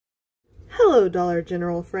Hello Dollar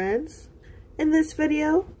General friends. In this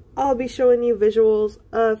video, I'll be showing you visuals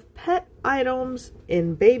of pet items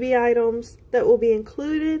and baby items that will be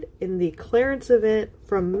included in the clearance event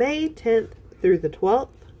from May 10th through the 12th.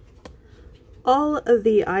 All of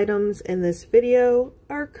the items in this video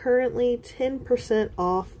are currently 10%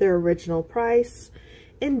 off their original price,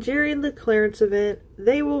 and during the clearance event,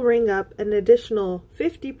 they will ring up an additional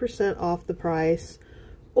 50% off the price.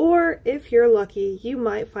 Or if you're lucky, you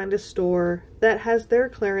might find a store that has their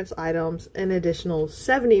clearance items an additional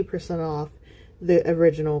 70% off the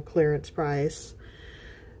original clearance price.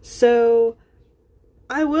 So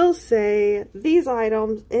I will say these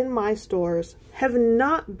items in my stores have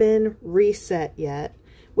not been reset yet,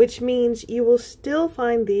 which means you will still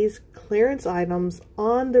find these clearance items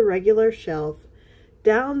on the regular shelf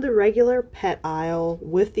down the regular pet aisle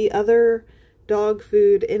with the other dog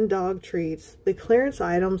food and dog treats. The clearance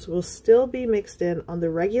items will still be mixed in on the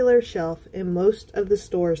regular shelf in most of the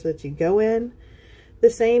stores that you go in. The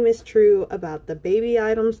same is true about the baby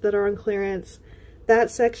items that are on clearance. That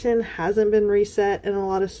section hasn't been reset in a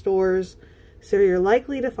lot of stores, so you're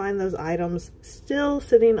likely to find those items still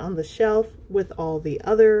sitting on the shelf with all the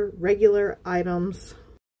other regular items.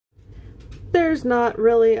 There's not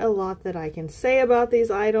really a lot that I can say about these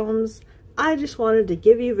items. I just wanted to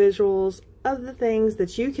give you visuals of the things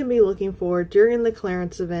that you can be looking for during the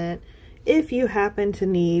clearance event if you happen to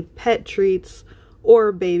need pet treats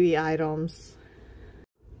or baby items.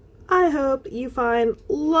 I hope you find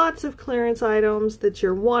lots of clearance items that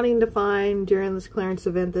you're wanting to find during this clearance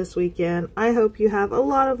event this weekend. I hope you have a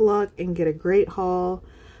lot of luck and get a great haul.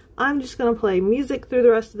 I'm just going to play music through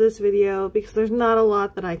the rest of this video because there's not a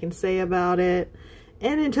lot that I can say about it.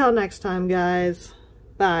 And until next time, guys,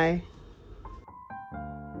 bye.